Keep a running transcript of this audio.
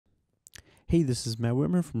Hey, this is Matt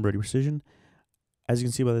Whitmer from Brody Precision. As you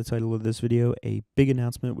can see by the title of this video, a big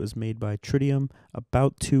announcement was made by Tridium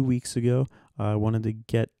about 2 weeks ago. I wanted to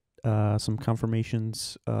get some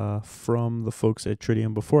confirmations from the folks at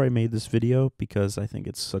Tridium before I made this video because I think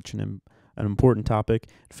it's such an important topic.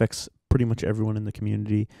 It affects pretty much everyone in the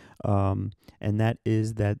community, and that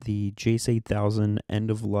is that the JACE-8000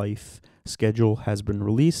 end-of-life schedule has been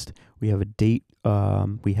released. We have a date.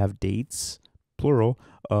 We have dates, plural,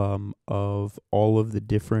 of all of the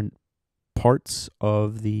different parts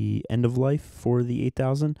of the end of life for the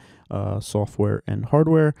 8000, software and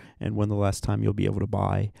hardware, and when the last time you'll be able to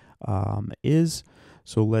buy is.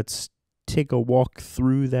 So let's take a walk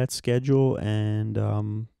through that schedule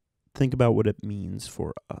and think about what it means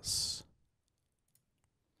for us.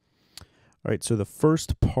 All right, so the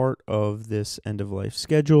first part of this end of life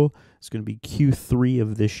schedule is going to be Q3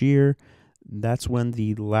 of this year. That's when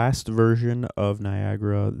the last version of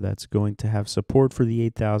Niagara that's going to have support for the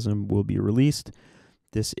 8000 will be released.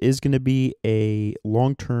 This is going to be a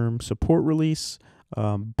long-term support release,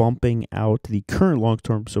 bumping out the current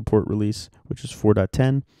long-term support release, which is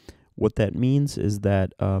 4.10. What that means is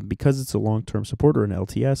that because it's a long-term support or an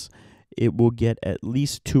LTS, it will get at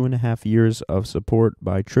least 2.5 years of support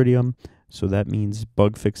by Tridium. So that means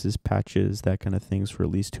bug fixes, patches, that kind of things for at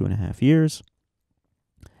least 2.5 years.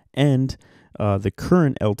 And the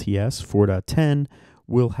current LTS 4.10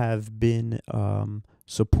 will have been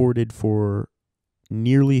supported for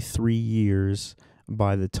nearly 3 years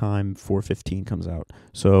by the time 4.15 comes out.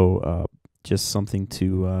 So just something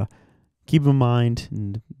to keep in mind,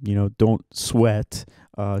 and don't sweat.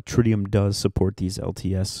 Tridium does support these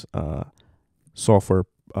LTS software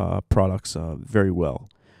products very well.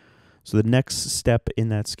 So the next step in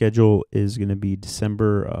that schedule is going to be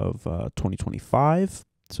December of 2025.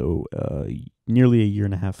 So nearly a year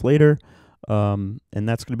and a half later, and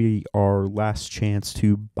that's going to be our last chance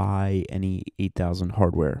to buy any 8000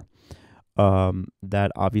 hardware.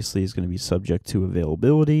 That obviously is going to be subject to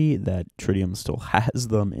availability, that Tridium still has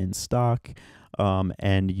them in stock,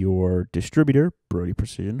 and your distributor, Brody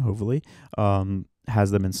Precision, hopefully,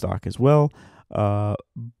 has them in stock as well.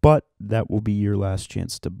 But that will be your last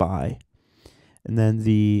chance to buy. And then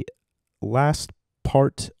the last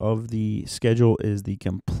part of the schedule is the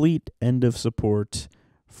complete end of support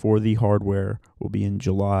for the hardware will be in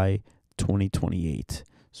July 2028.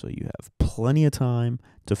 So you have plenty of time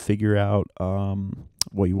to figure out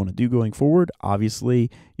what you want to do going forward. Obviously,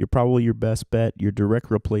 your best bet, your direct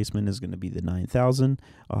replacement is going to be the 9000.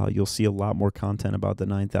 You'll see a lot more content about the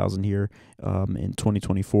 9000 here in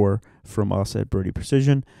 2024 from us at Brody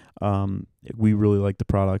Precision. We really like the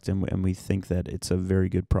product, and we think that it's a very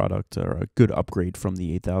good product, or a good upgrade from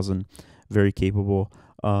the 8000. Very capable.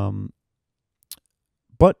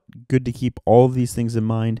 But good to keep all of these things in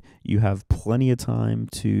mind. You have plenty of time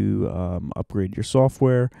to upgrade your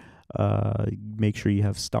software. Make sure you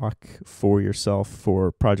have stock for yourself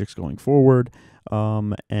for projects going forward.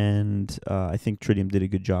 And I think Tridium did a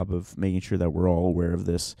good job of making sure that we're all aware of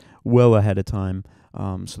this well ahead of time,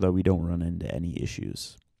 so that we don't run into any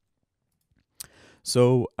issues.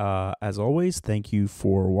 So, as always, thank you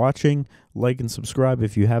for watching. Like and subscribe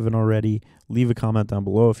if you haven't already. Leave a comment down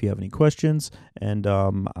below if you have any questions, and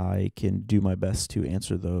I can do my best to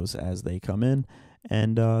answer those as they come in.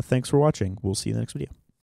 And thanks for watching. We'll see you in the next video.